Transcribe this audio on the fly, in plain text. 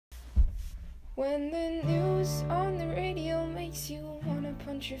When the news on the radio makes you wanna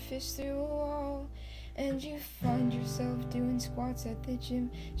punch your fist through a wall, and you find yourself doing squats at the gym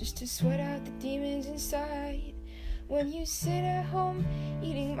just to sweat out the demons inside. When you sit at home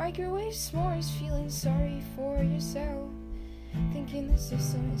eating microwave s'mores, feeling sorry for yourself, thinking the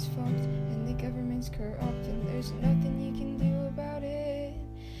system is fucked and the government's corrupt and there's nothing you can do about it.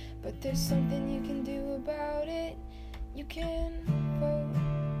 But there's something you can do about it. You can vote.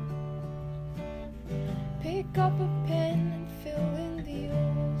 Pick up a pen and fill in the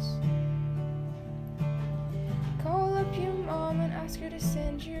O's. Call up your mom and ask her to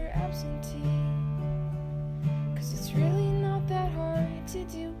send your absentee, 'cause it's really not that hard to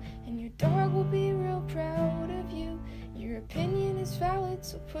do, and your dog will be real proud of you. Your opinion is valid,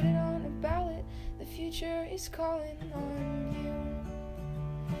 so put it on a ballot. The future is calling on you.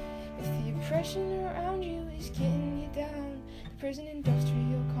 If the oppression around you is getting you down, the prison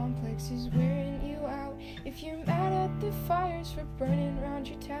industrial complex is wearing you out. If you're mad at the fires for burning around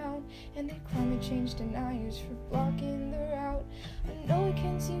your town, and the climate change deniers for blocking the route, I know it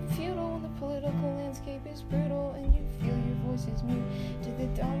can seem futile when the political landscape is brutal and you feel your voice is mute to the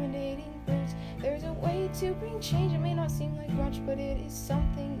dominating brutes. There's a way to bring change. It may not seem like much, but it is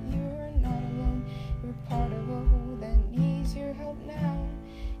something. You're not alone. You're part of a whole that needs your help now.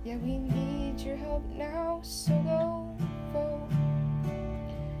 Yeah, we need your help now, so go vote.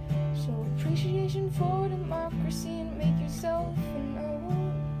 Show appreciation for democracy and make yourself a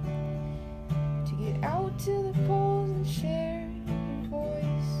note to get out to the polls and share your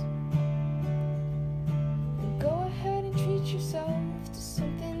voice. And go ahead and treat yourself to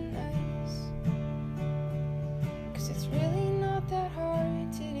something nice, 'cause it's really not that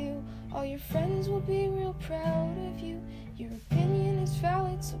hard to do. All your friends will be real proud of you. Your opinion is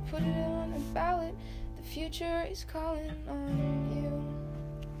valid, so put it on a ballot. The future is calling on you.